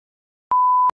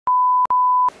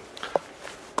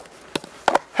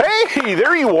Hey,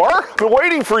 there you are. Been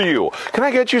waiting for you. Can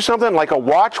I get you something like a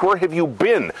watch? Where have you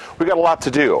been? We got a lot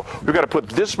to do. We've got to put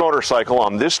this motorcycle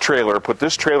on this trailer, put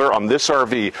this trailer on this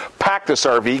RV, pack this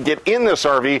RV, get in this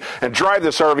RV, and drive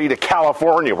this RV to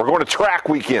California. We're going to track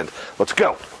weekend. Let's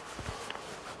go.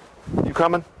 You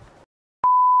coming?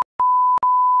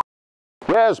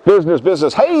 Yes, business,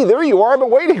 business. Hey, there you are. I've been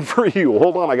waiting for you.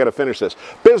 Hold on, I got to finish this.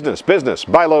 Business, business.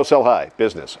 Buy low, sell high.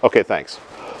 Business. Okay, thanks.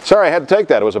 Sorry, I had to take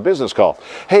that. It was a business call.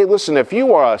 Hey, listen, if you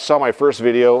saw my first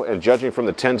video, and judging from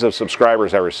the tens of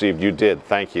subscribers I received, you did.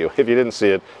 Thank you. If you didn't see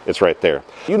it, it's right there.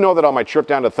 You know that on my trip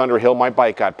down to Thunder Hill, my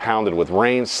bike got pounded with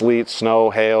rain, sleet,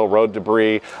 snow, hail, road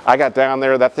debris. I got down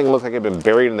there. That thing looked like it had been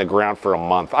buried in the ground for a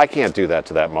month. I can't do that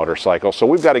to that motorcycle, so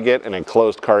we've got to get an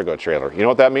enclosed cargo trailer. You know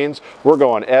what that means? We're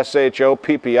going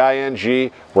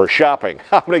SHOPPING. We're shopping.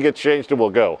 I'm going to get changed and we'll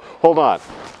go. Hold on.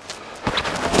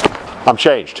 I'm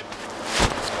changed.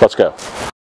 Let's go.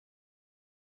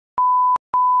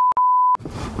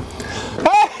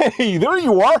 Hey, there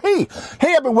you are. Hey,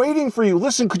 I've been waiting for you.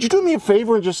 Listen, could you do me a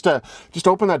favor and just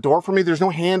open that door for me? There's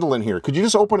no handle in here. Could you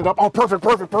just open it up? Oh, perfect,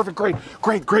 great.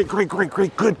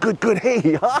 Good.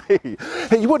 Hey, hi.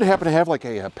 Hey, you wouldn't happen to have like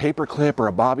a paper clip or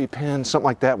a bobby pin, something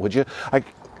like that, would you? You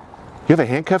have a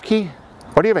handcuff key?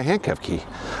 Why do you have a handcuff key?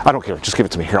 I don't care. Just give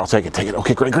it to me. Here, I'll take it.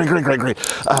 Okay, great.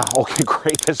 Okay,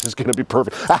 great. This is going to be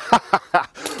perfect.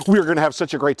 We are going to have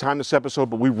such a great time this episode,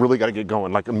 but we really got to get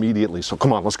going, like, immediately. So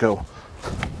come on, let's go.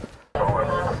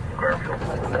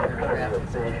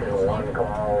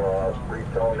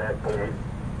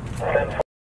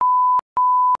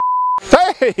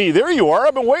 Hey, there you are.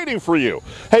 I've been waiting for you.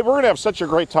 Hey, we're going to have such a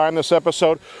great time this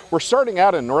episode. We're starting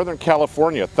out in Northern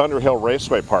California, Thunder Hill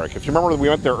Raceway Park. If you remember, we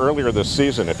went there earlier this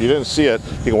season. If you didn't see it,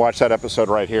 you can watch that episode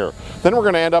right here. Then we're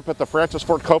going to end up at the Francis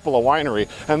Ford Coppola Winery,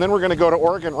 and then we're going to go to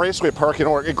Oregon Raceway Park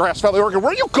in Grass Valley, Oregon.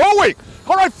 Where are you going?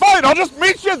 All right, fine. I'll just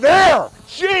meet you there.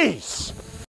 Jeez.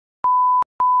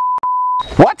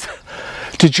 What?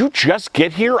 Did you just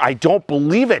get here? I don't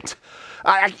believe it.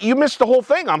 You missed the whole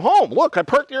thing. I'm home. Look, I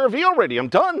parked the RV already. I'm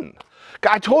done.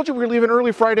 I told you we were leaving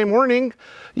early Friday morning.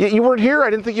 You weren't here.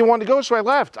 I didn't think you wanted to go, so I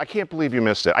left. I can't believe you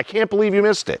missed it. I can't believe you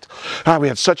missed it. We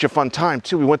had such a fun time,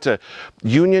 too. We went to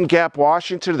Union Gap,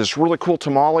 Washington, this really cool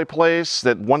tamale place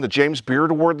that won the James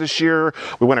Beard Award this year.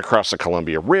 We went across the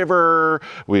Columbia River.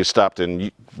 We stopped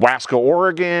in Wasco,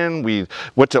 Oregon. We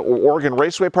went to Oregon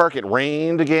Raceway Park. It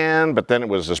rained again, but then it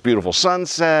was this beautiful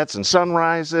sunsets and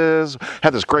sunrises.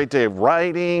 Had this great day of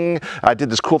riding. I did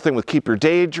this cool thing with Keep Your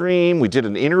Daydream. We did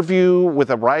an interview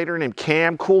with a writer named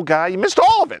Cam. Cool guy. You missed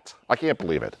all of it. I can't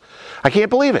believe it. I can't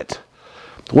believe it.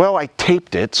 Well, I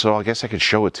taped it, so I guess I could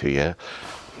show it to you.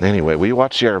 Anyway, we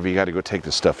watch the RV. You got to go take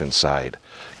this stuff inside.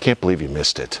 Can't believe you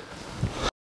missed it.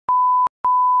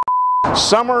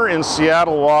 Summer in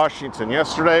Seattle, Washington.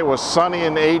 Yesterday was sunny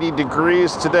and 80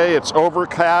 degrees. Today it's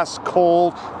overcast,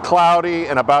 cold, cloudy,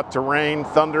 and about to rain.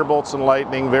 Thunderbolts and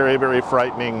lightning. Very, very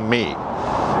frightening me.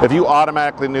 If you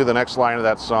automatically knew the next line of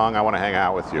that song, I want to hang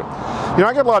out with you. You know,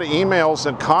 I get a lot of emails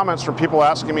and comments from people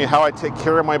asking me how I take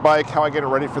care of my bike, how I get it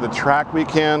ready for the track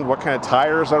weekend, what kind of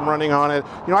tires I'm running on it.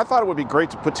 You know, I thought it would be great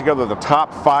to put together the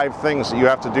top 5 things that you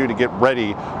have to do to get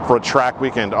ready for a track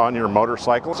weekend on your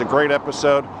motorcycle. It's a great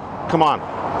episode. Come on,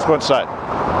 let's go inside.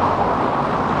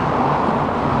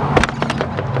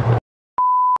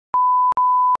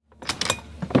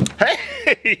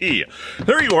 Hey,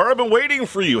 there you are. I've been waiting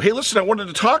for you. Hey, listen, I wanted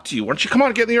to talk to you. Why don't you come on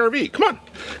and get in the RV? Come on.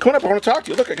 Come on up. I want to talk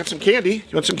to you. Look, I got some candy.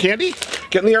 You want some candy?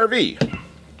 Get in the RV.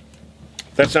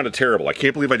 That sounded terrible. I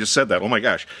can't believe I just said that. Oh my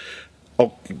gosh.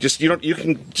 Oh, just, you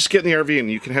can just get in the RV and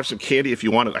you can have some candy if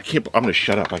you want it. I'm going to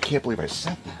shut up. I can't believe I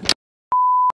said that.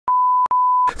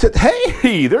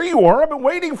 Hey, there you are. I've been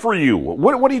waiting for you.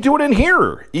 What are you doing in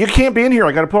here? You can't be in here.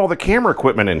 I got to put all the camera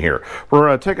equipment in here.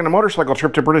 We're taking a motorcycle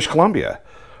trip to British Columbia.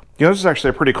 You know, this is actually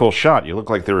a pretty cool shot. You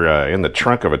look like they're in the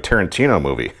trunk of a Tarantino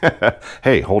movie.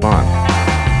 Hey, hold on.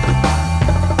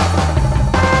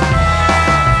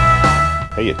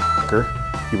 Hey, you fucker.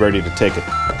 You ready to take a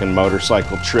fucking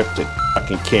motorcycle trip to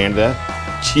fucking Canada?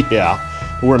 Yeah.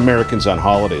 We're Americans on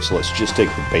holiday, so let's just take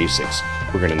the basics.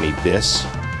 We're going to need this.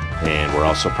 And we're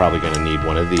also probably going to need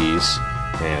one of these.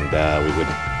 And we would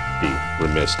be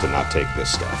remiss to not take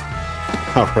this stuff.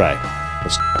 All right,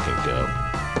 let's fucking go.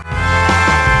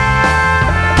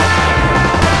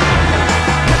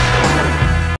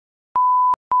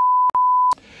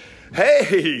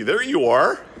 Hey, there you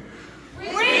are. We've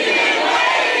been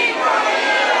waiting for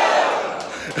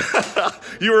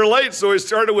you! You were late, so we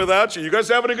started without you. You guys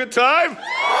having a good time?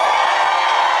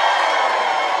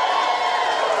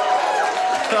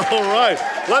 All right,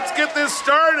 let's get this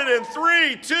started in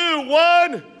 3, 2,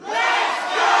 1.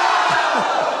 Let's go!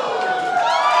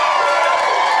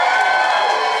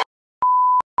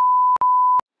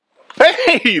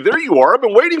 Hey, there you are. I've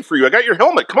been waiting for you. I got your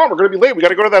helmet. Come on, we're going to be late. We got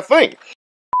to go to that thing.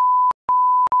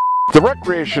 The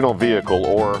recreational vehicle,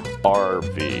 or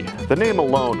RV. The name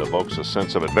alone evokes a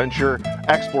sense of adventure,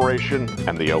 exploration,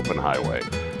 and the open highway.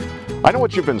 I know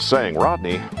what you've been saying,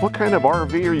 Rodney. What kind of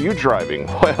RV are you driving?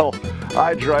 Well,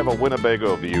 I drive a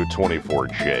Winnebago View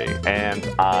 24J, and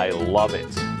I love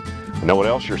it. I know what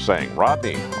else you're saying.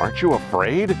 Rodney, aren't you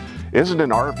afraid? Isn't an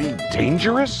RV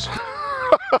dangerous?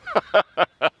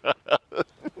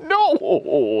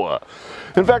 No!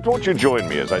 In fact, won't you join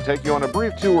me as I take you on a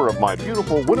brief tour of my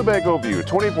beautiful Winnebago View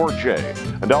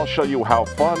 24J, and I'll show you how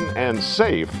fun and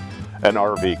safe an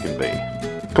RV can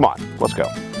be. Come on, let's go.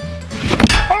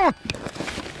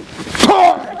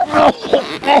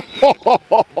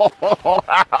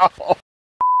 Ow!